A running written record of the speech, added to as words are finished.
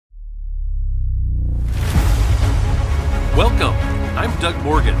Welcome. I'm Doug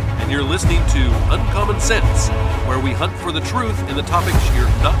Morgan, and you're listening to Uncommon Sense, where we hunt for the truth in the topics you're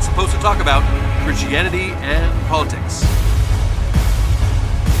not supposed to talk about, Christianity and politics.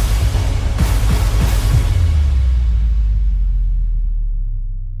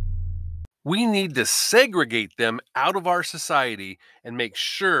 We need to segregate them out of our society and make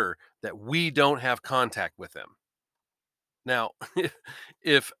sure that we don't have contact with them. Now,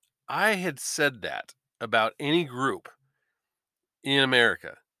 if I had said that about any group in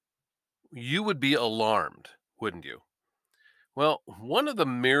America, you would be alarmed, wouldn't you? Well, one of the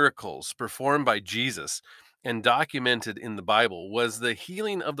miracles performed by Jesus and documented in the Bible was the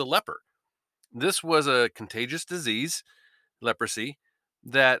healing of the leper. This was a contagious disease, leprosy,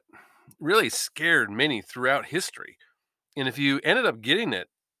 that really scared many throughout history. And if you ended up getting it,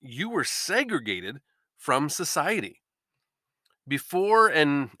 you were segregated from society. Before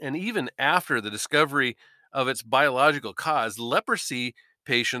and even after the discovery of its biological cause, leprosy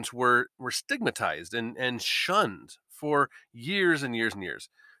patients were stigmatized and shunned for years and years and years.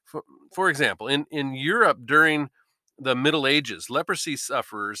 For example, in Europe during the Middle Ages, leprosy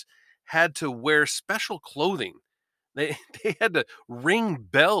sufferers had to wear special clothing. They they had to ring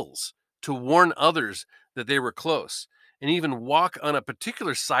bells to warn others that they were close, and even walk on a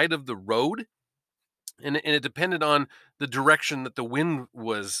particular side of the road, and it depended on the direction that the wind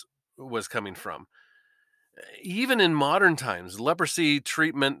was coming from. Even in modern times, leprosy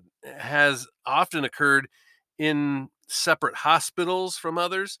treatment has often occurred in separate hospitals from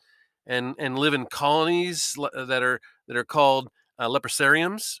others, and live in colonies that are called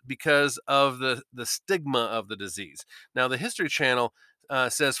leprosariums because of the stigma of the disease. Now, the History Channel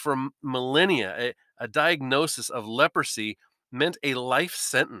says for millennia, a diagnosis of leprosy meant a life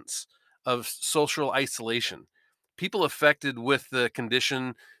sentence of social isolation. People affected with the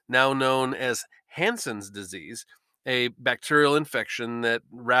condition, now known as Hansen's disease, a bacterial infection that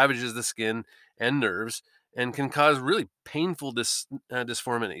ravages the skin and nerves and can cause really painful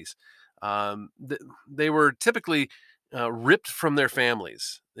disformities. They were typically ripped from their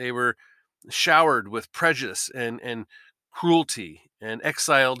families. They were showered with prejudice and cruelty and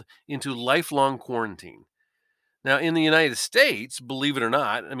exiled into lifelong quarantine. Now, in the United States, believe it or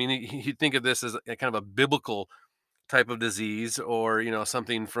not, I mean, you'd think of this as a kind of a biblical type of disease, or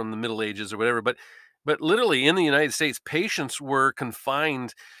something from the Middle Ages or whatever, but literally in the United States, patients were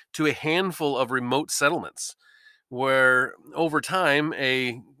confined to a handful of remote settlements where over time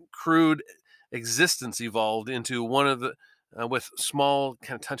a crude existence evolved into one of the with small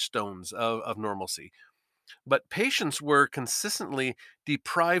kind of touchstones of normalcy. But patients were consistently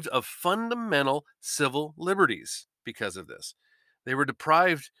deprived of fundamental civil liberties because of this. They were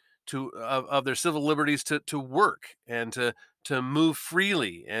deprived of their civil liberties to work and to move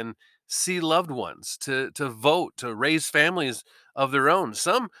freely and see loved ones, to vote, to raise families of their own.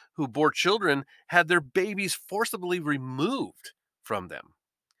 Some who bore children had their babies forcibly removed from them.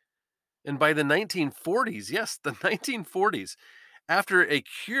 And by the 1940s, yes, the 1940s, after a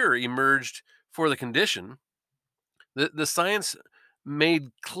cure emerged for the condition, the science made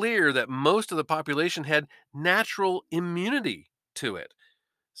clear that most of the population had natural immunity to it.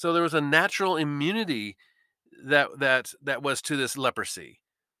 So there was a natural immunity that was to this leprosy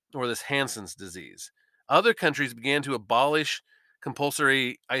or this Hansen's disease. Other countries began to abolish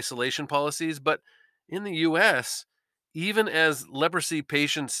compulsory isolation policies, but in the US, even as leprosy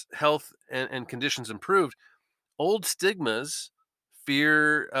patients' health and conditions improved, old stigmas,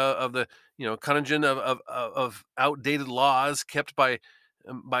 fear of the contingent of outdated laws kept by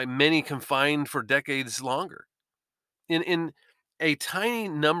many confined for decades longer. In a tiny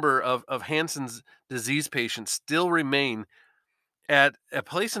number of Hansen's disease patients still remain at a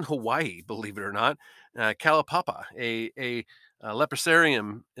place in Hawaii, believe it or not, Kalaupapa, a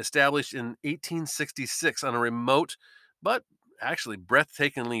leprosarium established in 1866 on a remote but actually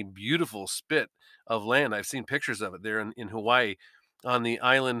breathtakingly beautiful spit of land. I've seen pictures of it there in Hawaii on the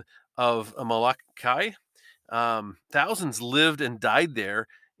island of Molokai. Thousands lived and died there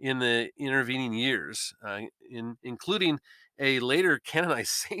in the intervening years, including a later canonized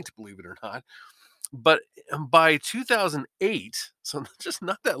saint, believe it or not. But by 2008, so just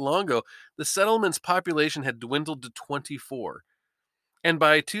not that long ago, the settlement's population had dwindled to 24. And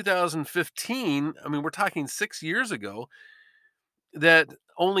by 2015, I mean, we're talking 6 years ago, that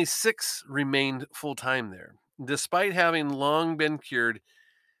only six remained full time there. Despite having long been cured,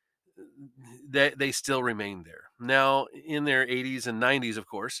 they still remain there. Now, in their 80s and 90s, of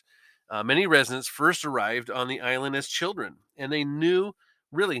course, many residents first arrived on the island as children, and they knew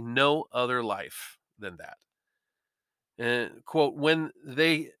really no other life than that. Quote, when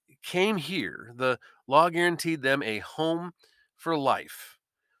they came here, the law guaranteed them a home for life.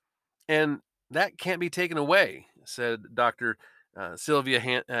 And that can't be taken away, said Dr. Sylvia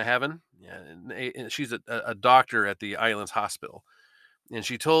Haven. Yeah, and she's a doctor at the Islands Hospital. And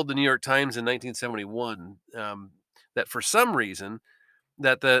she told the New York Times in 1971 that for some reason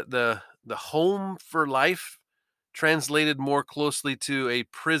that the home for life translated more closely to a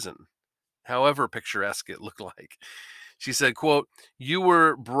prison, however picturesque it looked like. She said, quote, "You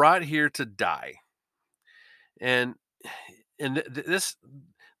were brought here to die." And this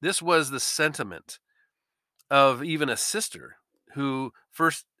was the sentiment of even a sister who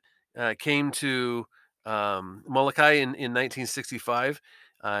first came to Molokai in 1965.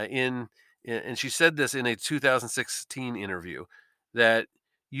 And she said this in a 2016 interview that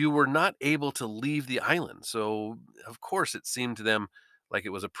you were not able to leave the island. So, of course, it seemed to them like it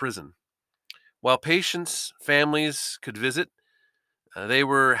was a prison. While patients' families could visit, they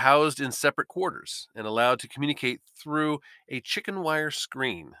were housed in separate quarters and allowed to communicate through a chicken wire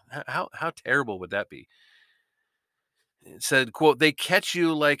screen. How terrible would that be? It said, quote, "They catch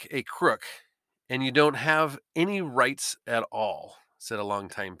you like a crook and you don't have any rights at all," said a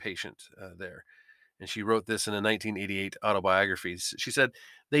longtime patient there. And she wrote this in a 1988 autobiography. She said,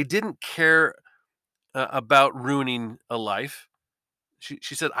 "They didn't care about ruining a life."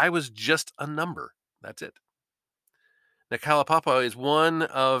 She said, "I was just a number. That's it." Now, Kalaupapa is one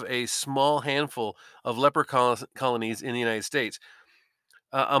of a small handful of leper colonies in the United States.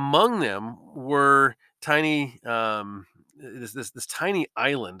 Among them were this tiny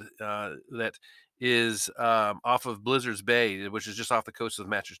island that is off of Blizzard's Bay, which is just off the coast of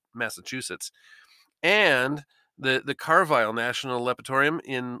Massachusetts, and the Carlisle National Leprotorium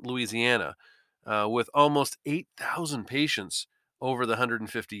in Louisiana, with almost 8,000 patients over the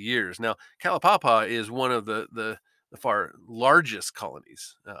 150 years. Now, Kalaupapa is one of the far largest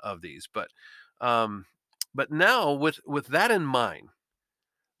colonies of these, um, but now with that in mind,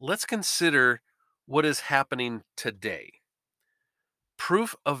 let's consider what is happening today.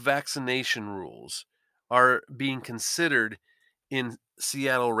 Proof of vaccination rules are being considered in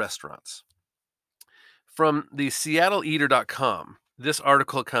Seattle restaurants. From the seattleeater.com, this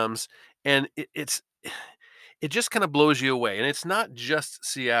article comes and it just kind of blows you away. And it's not just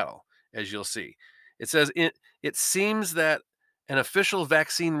Seattle, as you'll see. It says it seems that an official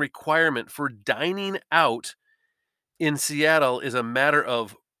vaccine requirement for dining out in Seattle is a matter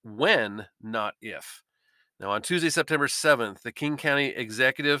of when, not if. Now, on Tuesday, September 7th, the King County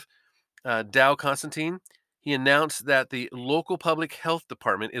Executive, Dow Constantine, he announced that the local public health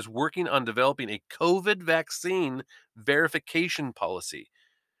department is working on developing a COVID vaccine verification policy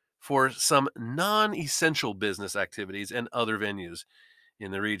for some non essential business activities and other venues in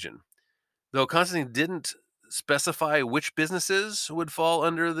the region. Though Constantine didn't specify which businesses would fall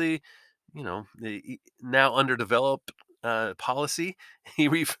under the now underdeveloped policy, he,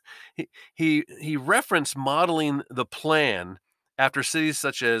 ref- he referenced modeling the plan after cities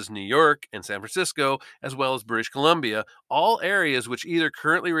such as New York and San Francisco, as well as British Columbia, all areas which either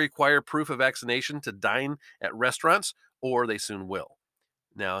currently require proof of vaccination to dine at restaurants or they soon will.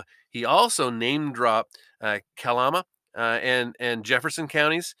 Now, he also name dropped Kalama and Jefferson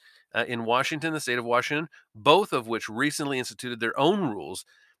counties in Washington, the state of Washington, both of which recently instituted their own rules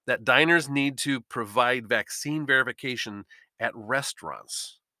that diners need to provide vaccine verification at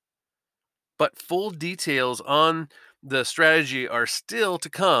restaurants. But full details on the strategy are still to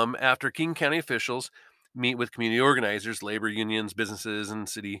come after King County officials meet with community organizers, labor unions, businesses, and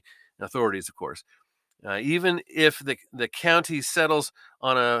city authorities, of course. Even if the county settles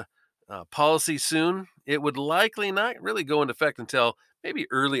on a policy soon, it would likely not really go into effect until maybe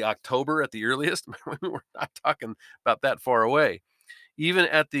early October at the earliest. We're not talking about that far away. Even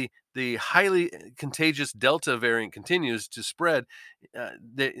at the highly contagious Delta variant continues to spread,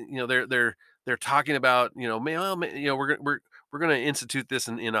 they're talking about we're going to institute this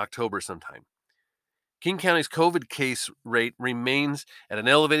in October sometime. King County's COVID case rate remains at an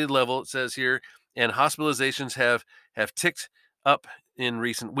elevated level, it says here, and hospitalizations have ticked up in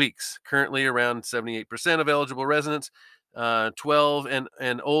recent weeks. Currently, around 78% of eligible residents, 12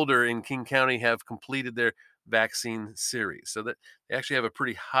 and older in King County, have completed their vaccine series. So that they actually have a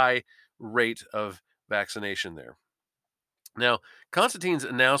pretty high rate of vaccination there. Now, Constantine's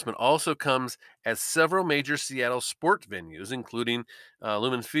announcement also comes as several major Seattle sport venues, including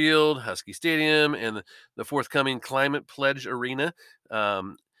Lumen Field, Husky Stadium, and the forthcoming Climate Pledge Arena.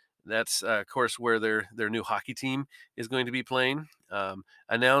 That's, of course, where their new hockey team is going to be playing.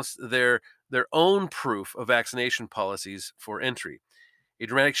 Announced their own proof of vaccination policies for entry. A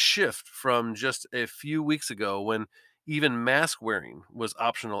dramatic shift from just a few weeks ago when Even mask wearing was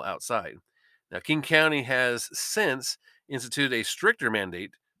optional outside. Now, King County has since instituted a stricter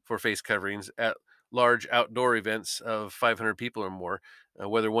mandate for face coverings at large outdoor events of 500 people or more,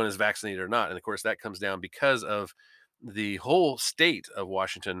 whether one is vaccinated or not. And of course, that comes down because of the whole state of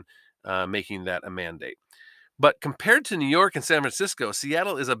Washington making that a mandate. But compared to New York and San Francisco,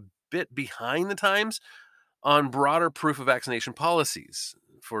 Seattle is a bit behind the times on broader proof of vaccination policies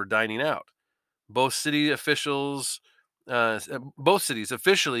for dining out. Both city officials, both cities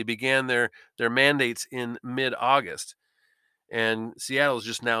officially began their mandates in mid-August, and Seattle is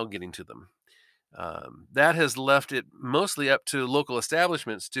just now getting to them. That has left it mostly up to local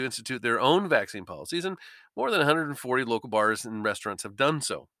establishments to institute their own vaccine policies, and more than 140 local bars and restaurants have done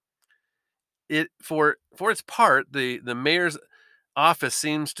so. For its part, the mayor's office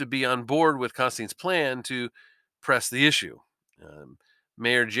seems to be on board with Constantine's plan to press the issue. Um,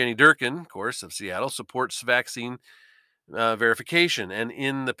 Mayor Jenny Durkin, of course, of Seattle, supports vaccine verification. And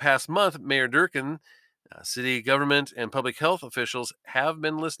in the past month, Mayor Durkin, city government, and public health officials have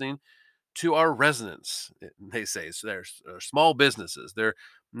been listening to our residents, they say. So there's small businesses, they're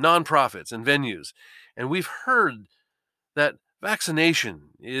nonprofits and venues. And we've heard that vaccination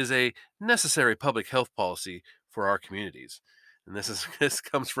is a necessary public health policy for our communities. And this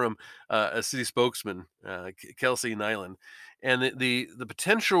comes from a city spokesman, Kelsey Nyland, and the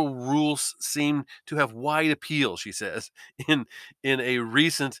potential rules seem to have wide appeal. She says in a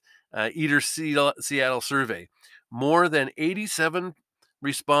recent Eater Seattle survey, more than 87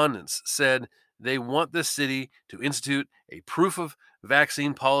 respondents said they want the city to institute a proof of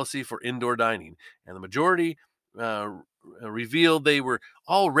vaccine policy for indoor dining, and the majority uh, revealed they were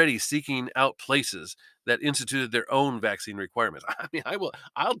already seeking out places that instituted their own vaccine requirements. I mean,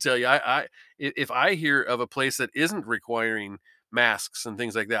 I'll tell you, if I hear of a place that isn't requiring masks and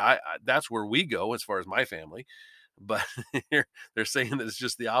things like that, that's where we go as far as my family. But they're saying that it's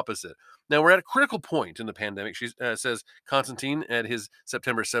just the opposite. Now we're at a critical point in the pandemic. She says Constantine at his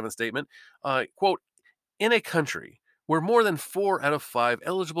September 7th statement, quote, in a country where more than 4 out of 5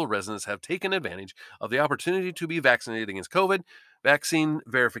 eligible residents have taken advantage of the opportunity to be vaccinated against COVID, vaccine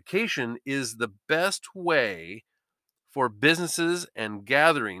verification is the best way for businesses and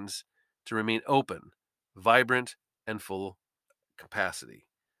gatherings to remain open, vibrant, and full capacity.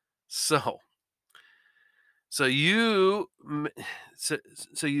 So, so you, so,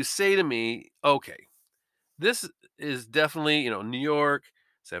 so you say to me, okay, this is definitely, New York,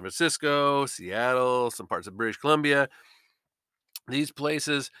 San Francisco, Seattle, some parts of British Columbia. These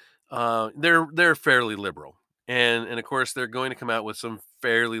places, they're fairly liberal, and of course they're going to come out with some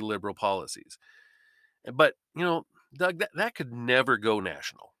fairly liberal policies. But Doug, that could never go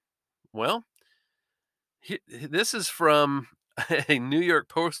national. Well, this is from a New York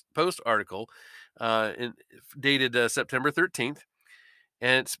Post article, dated September 13th,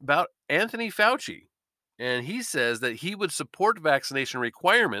 and it's about Anthony Fauci, and he says that he would support vaccination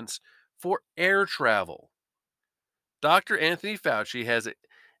requirements for air travel. Dr. Anthony Fauci has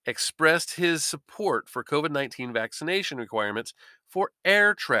expressed his support for COVID-19 vaccination requirements for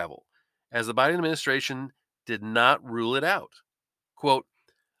air travel, as the Biden administration did not rule it out. Quote,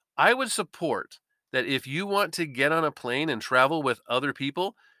 I would support that if you want to get on a plane and travel with other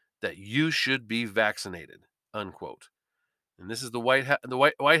people, that you should be vaccinated, unquote. And this is the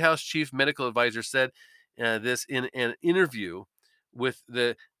White House chief medical advisor said this in an interview with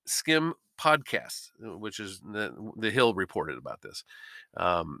the Skim podcast, which is the Hill reported about this.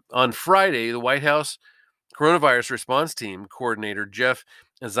 On Friday, the White House coronavirus response team coordinator Jeff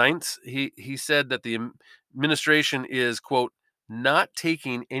Zients, he said that the administration is, quote, not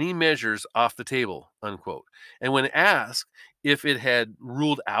taking any measures off the table, unquote. And when asked if it had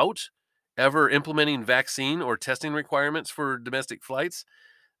ruled out ever implementing vaccine or testing requirements for domestic flights,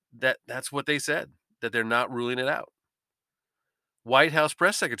 that's what they said, that they're not ruling it out. White House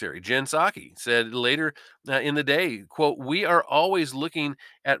press secretary Jen Psaki said later in the day, quote, we are always looking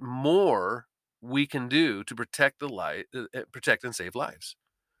at more we can do to protect and save lives.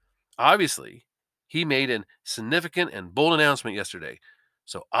 Obviously, he made a significant and bold announcement yesterday.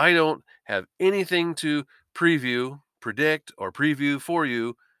 So I don't have anything to predict, or preview for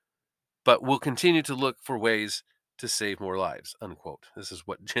you, but we'll continue to look for ways to save more lives, unquote. This is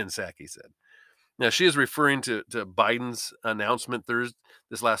what Jen Psaki said. Now, she is referring to Biden's announcement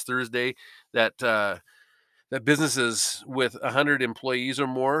this last Thursday that that businesses with 100 employees or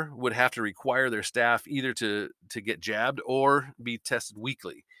more would have to require their staff either to get jabbed or be tested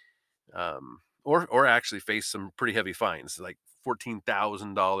weekly, or actually face some pretty heavy fines, like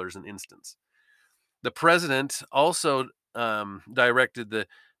 $14,000 an instance. The president also directed the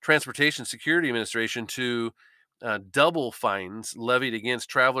Transportation Security Administration to double fines levied against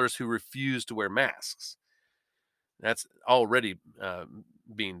travelers who refuse to wear masks. That's already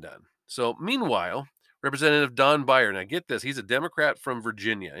being done. So, meanwhile, Representative Don Beyer, now get this, he's a Democrat from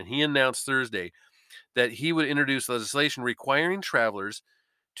Virginia, and he announced Thursday that he would introduce legislation requiring travelers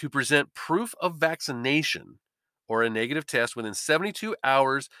to present proof of vaccination or a negative test within 72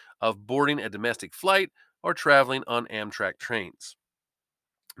 hours of boarding a domestic flight or traveling on Amtrak trains.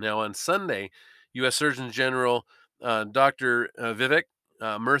 Now, on Sunday, U.S. Surgeon General Dr. Vivek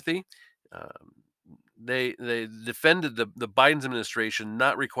Murthy, um, they defended the Biden's administration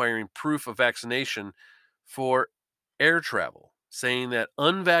not requiring proof of vaccination for air travel, saying that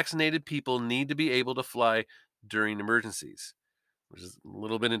unvaccinated people need to be able to fly during emergencies, which is a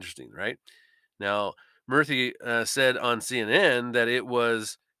little bit interesting, right? Now, Murthy said on CNN that it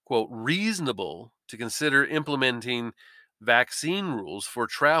was, quote, reasonable to consider implementing vaccine rules for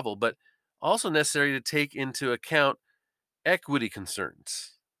travel, but also necessary to take into account equity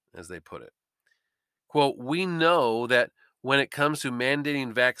concerns, as they put it. Quote, we know that when it comes to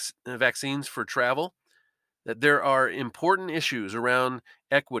mandating vaccines for travel, that there are important issues around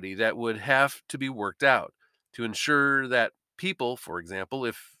equity that would have to be worked out to ensure that people, for example,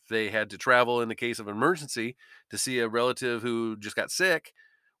 if they had to travel in the case of an emergency to see a relative who just got sick,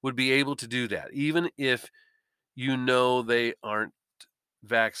 would be able to do that, even if you know they aren't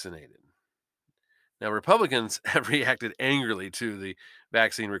vaccinated. Now, Republicans have reacted angrily to the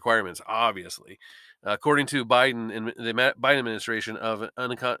vaccine requirements, obviously. According to Biden and the Biden administration, of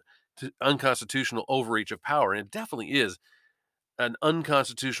an unconstitutional overreach of power. And it definitely is an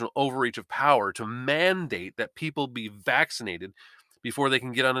unconstitutional overreach of power to mandate that people be vaccinated before they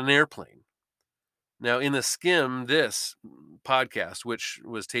can get on an airplane. Now, in the Skim This podcast, which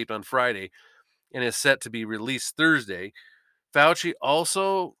was taped on Friday and is set to be released Thursday, Fauci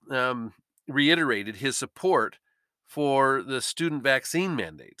also reiterated his support for the student vaccine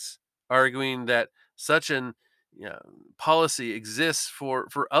mandates, arguing that such an policy exists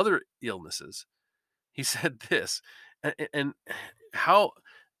for other illnesses. He said this, and how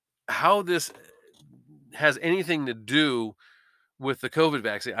this has anything to do with the COVID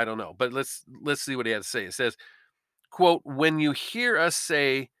vaccine, I don't know. But let's see what he had to say. It says, "quote When you hear us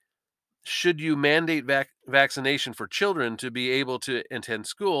say, should you mandate vaccination for children to be able to attend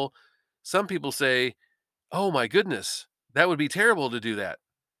school, some people say, oh my goodness, that would be terrible to do that.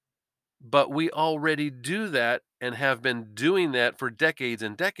 But we already do that and have been doing that for decades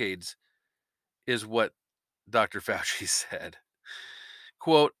and decades," is what Dr. Fauci said.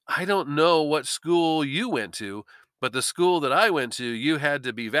 Quote, I don't know what school you went to, but the school that I went to, you had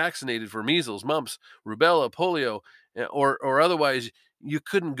to be vaccinated for measles, mumps, rubella, polio, or otherwise you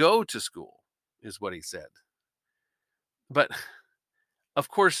couldn't go to school, is what he said. But of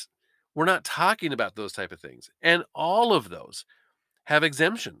course, we're not talking about those type of things. And all of those have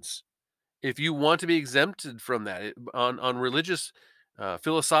exemptions. If you want to be exempted from that on religious,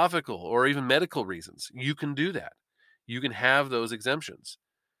 philosophical, or even medical reasons, you can do that. You can have those exemptions.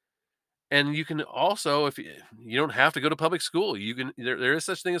 And you can also, if you don't have to go to public school, you can, there is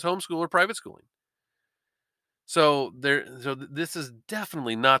such thing as homeschool or private schooling. This is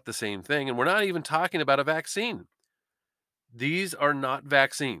definitely not the same thing. And we're not even talking about a vaccine. These are not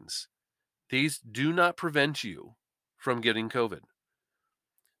vaccines. These do not prevent you from getting COVID.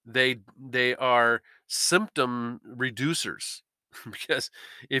 They are symptom reducers because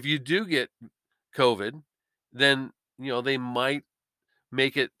if you do get COVID, then they might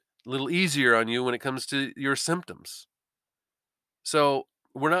make it a little easier on you when it comes to your symptoms. So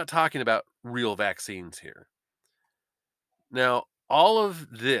we're not talking about real vaccines here. Now, all of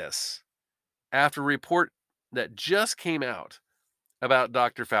this after a report that just came out about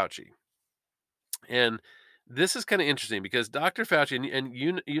Dr. Fauci. And this is kind of interesting because Dr. Fauci, and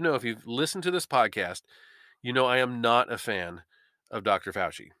you know, if you've listened to this podcast, you know I am not a fan of Dr.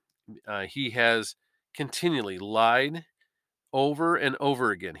 Fauci. He has continually lied over and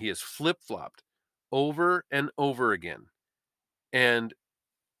over again. He has flip flopped over and over again, and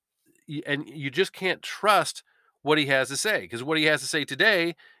you just can't trust what he has to say, because what he has to say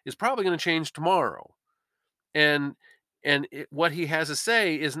today is probably going to change tomorrow, and what he has to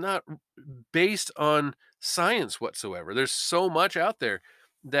say is not based on science whatsoever. There's so much out there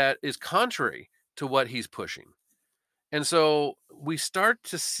that is contrary to what he's pushing. And so we start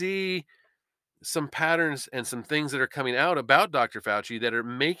to see some patterns and some things that are coming out about Dr. Fauci that are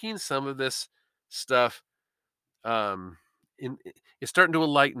making some of this stuff um it's starting to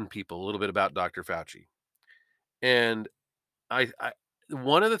enlighten people a little bit about Dr. Fauci. And I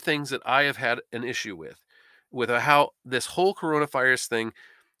one of the things that I have had an issue with how this whole coronavirus thing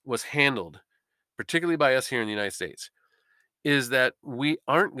was handled, particularly by us here in the United States, is that we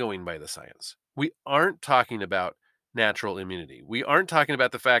aren't going by the science. We aren't talking about natural immunity. We aren't talking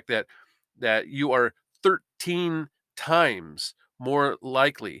about the fact that you are 13 times more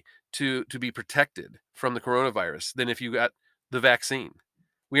likely to be protected from the coronavirus than if you got the vaccine.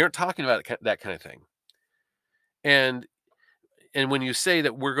 We aren't talking about that kind of thing. And when you say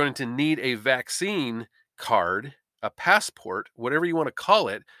that we're going to need a vaccine card, a passport, whatever you want to call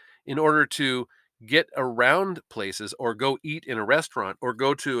it, in order to get around places or go eat in a restaurant or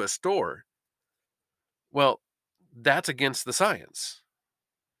go to a store, well, that's against the science.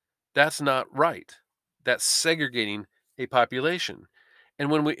 That's not right. That's segregating a population. And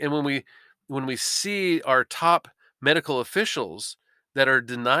when we see our top medical officials that are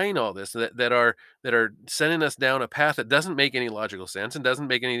denying all this, that are sending us down a path that doesn't make any logical sense and doesn't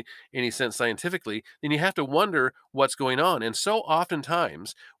make any sense scientifically, then you have to wonder what's going on. And so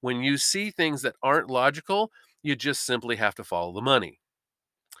oftentimes when you see things that aren't logical, you just simply have to follow the money.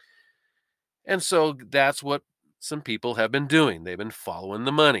 And so that's what some people have been doing. They've been following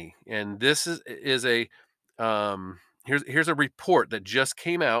the money. And this is a here's a report that just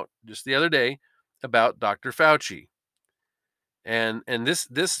came out just the other day about Dr. Fauci. And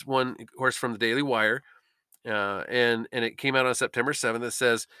this one, of course, from the Daily Wire, and it came out on September 7th. It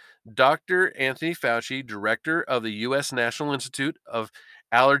says Dr. Anthony Fauci, director of the U.S. National Institute of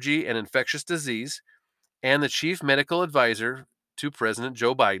Allergy and Infectious Disease, and the chief medical advisor to President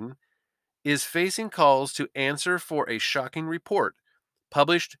Joe Biden, is facing calls to answer for a shocking report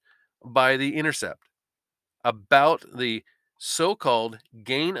published by The Intercept about the so called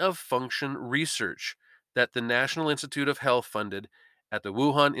gain of function research that the National Institute of Health funded at the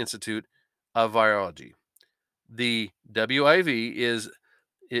Wuhan Institute of Virology. The WIV is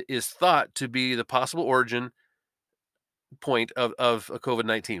thought to be the possible origin point of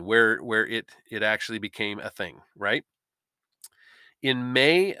COVID-19, where it actually became a thing, right? In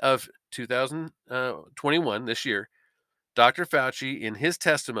May of 2021, this year, Dr. Fauci, in his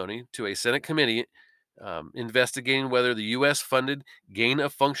testimony to a Senate committee investigating whether the U.S. funded gain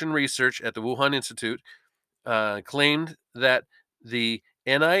of function research at the Wuhan Institute, claimed that the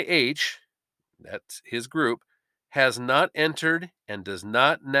NIH, that's his group, has not entered and does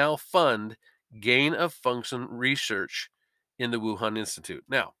not now fund gain of function research in the Wuhan Institute.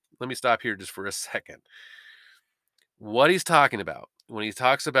 Now, let me stop here just for a second. What he's talking about when he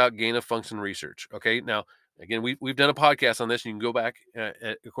talks about gain of function research. Okay, now again, we've done a podcast on this. You can go back,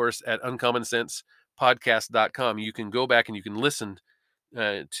 of course, at uncommonsensepodcast.com. You can go back and you can listen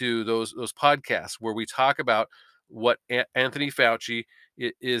to those podcasts where we talk about what Anthony Fauci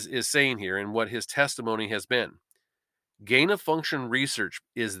is saying here and what his testimony has been. Gain of function research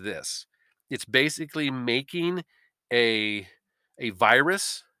is this: it's basically making a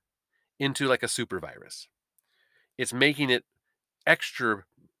virus into like a super virus. It's making it extra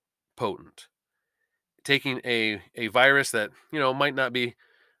potent, taking a virus that might not be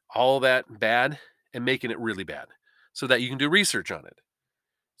all that bad and making it really bad so that you can do research on it.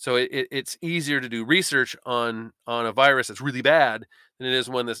 So it's easier to do research on a virus that's really bad than it is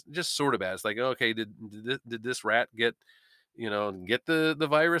one that's just sort of bad. It's like, okay, did this rat get the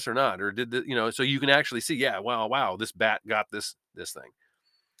virus or not, or did so you can actually see, yeah, wow, this bat got this thing.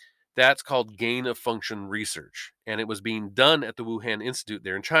 That's called gain of function research, and it was being done at the Wuhan Institute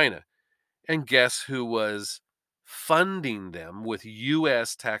there in China. And guess who was funding them with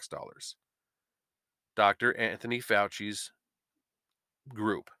U.S. tax dollars? Dr. Anthony Fauci's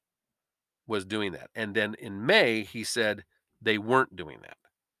group was doing that. And then in May, he said they weren't doing that.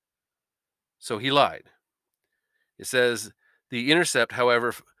 So he lied. It says The Intercept,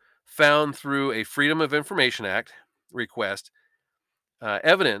 however, found through a Freedom of Information Act request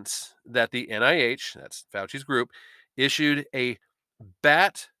evidence that the NIH, that's Fauci's group, issued a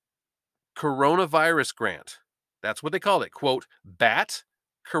bat coronavirus grant. That's what they called it, quote, bat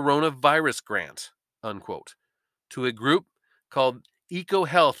coronavirus grant, unquote, to a group called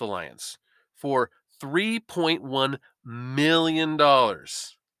EcoHealth Alliance for $3.1 million,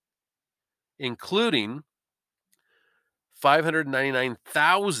 including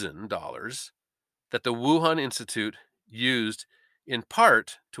 $599,000 that the Wuhan Institute used in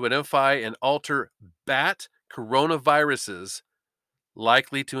part to identify and alter bat coronaviruses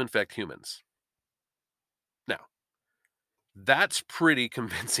likely to infect humans. Now, that's pretty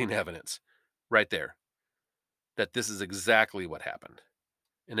convincing evidence right there that this is exactly what happened.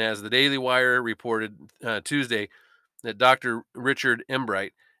 And as the Daily Wire reported Tuesday, that Dr. Richard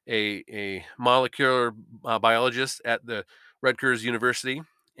Embright, a molecular biologist at the Rutgers University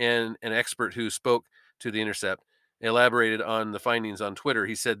and an expert who spoke to The Intercept, elaborated on the findings on Twitter.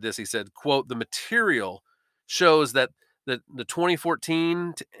 He said this. He said, "quote The material shows that the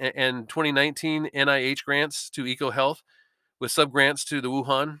 2014 and 2019 NIH grants to EcoHealth, with subgrants to the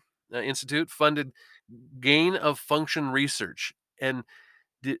Wuhan Institute, funded gain of function research and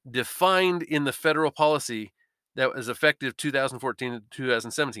defined in the federal policy that was effective 2014 to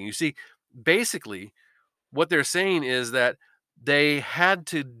 2017." You see, basically, what they're saying is that they had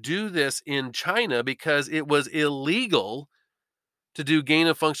to do this in China because it was illegal to do gain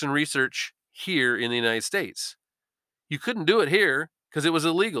of function research here in the United States. You couldn't do it here because it was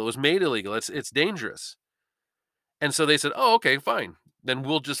illegal. It was made illegal. It's dangerous. And so they said, "Oh, okay, fine. Then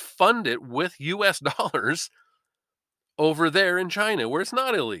we'll just fund it with US dollars over there in China where it's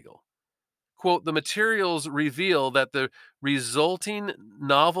not illegal." Quote, "The materials reveal that the resulting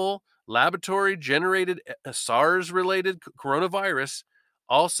novel laboratory generated SARS related coronavirus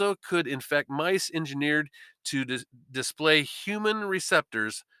also could infect mice engineered to display human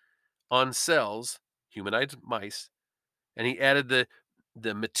receptors on cells, humanized mice." And he added,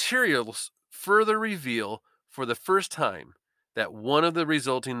 the materials further reveal for the first time that one of the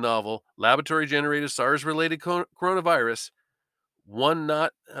resulting novel laboratory generated SARS related coronavirus, one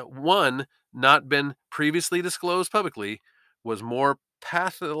not been previously disclosed publicly, was more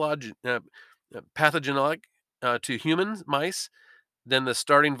pathogenic to human mice than the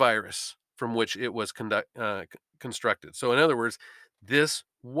starting virus from which it was constructed. So, in other words, this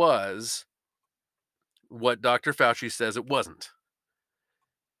was what Dr. Fauci says it wasn't.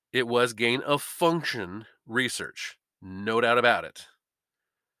 It was gain of function research, no doubt about it.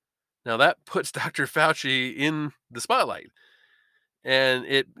 Now that puts Dr. Fauci in the spotlight, and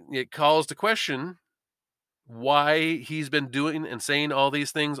it calls to question why he's been doing and saying all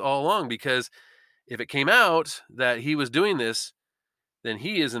these things all along, because if it came out that he was doing this, then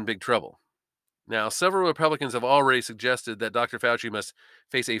he is in big trouble. Now, several Republicans have already suggested that Dr. Fauci must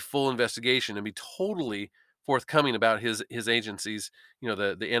face a full investigation and be totally forthcoming about his agency's,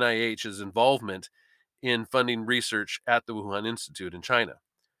 the NIH's involvement in funding research at the Wuhan Institute in China.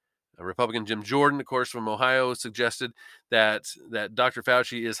 Republican Jim Jordan, of course, from Ohio, suggested that Dr.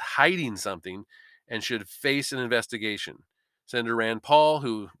 Fauci is hiding something and should face an investigation. Senator Rand Paul,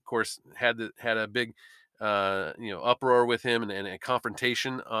 who of course had a big uproar with him and a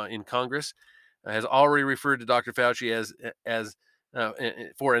confrontation in Congress, has already referred to Dr. Fauci as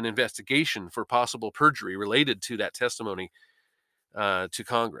for an investigation for possible perjury related to that testimony to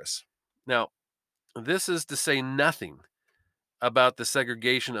Congress. Now, this is to say nothing about the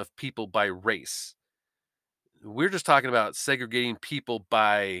segregation of people by race. We're just talking about segregating people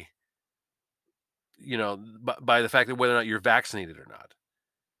by the fact that whether or not you're vaccinated or not.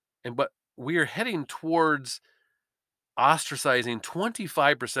 But we are heading towards ostracizing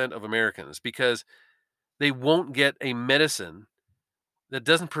 25% of Americans because they won't get a medicine that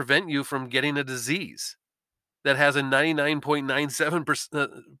doesn't prevent you from getting a disease that has a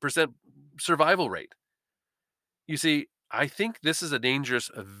 99.97% survival rate. You see, I think this is a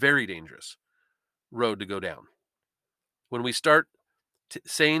very dangerous road to go down. When we start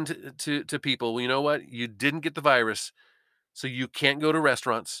saying to people, well, you know what, you didn't get the virus, so you can't go to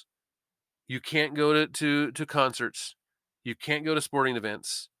restaurants, you can't go to concerts, you can't go to sporting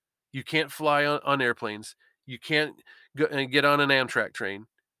events, you can't fly on airplanes, you can't go and get on an Amtrak train.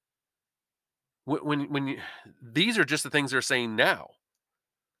 These are just the things they're saying now.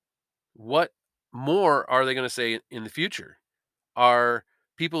 What more are they going to say in the future? Are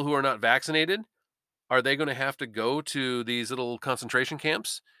people who are not vaccinated, are they going to have to go to these little concentration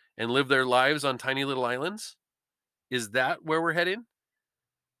camps and live their lives on tiny little islands? Is that where we're heading?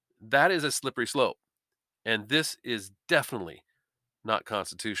 That is a slippery slope. And this is definitely not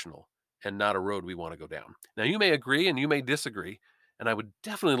constitutional and not a road we want to go down. Now, you may agree and you may disagree, and I would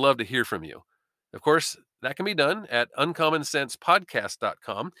definitely love to hear from you. Of course, that can be done at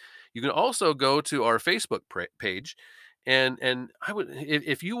uncommonsensepodcast.com. You can also go to our Facebook page, and I would,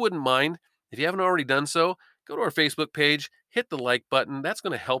 if you wouldn't mind, if you haven't already done so, go to our Facebook page, hit the like button. That's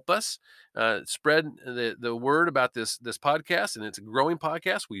going to help us spread the word about this podcast, and it's a growing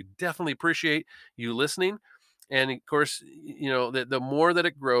podcast. We definitely appreciate you listening. And of course, the more that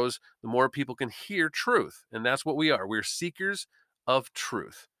it grows, the more people can hear truth. And that's what we are. We're seekers of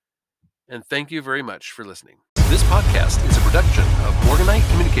truth. And thank you very much for listening. This podcast is a production of Morganite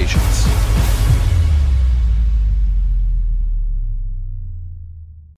Communications.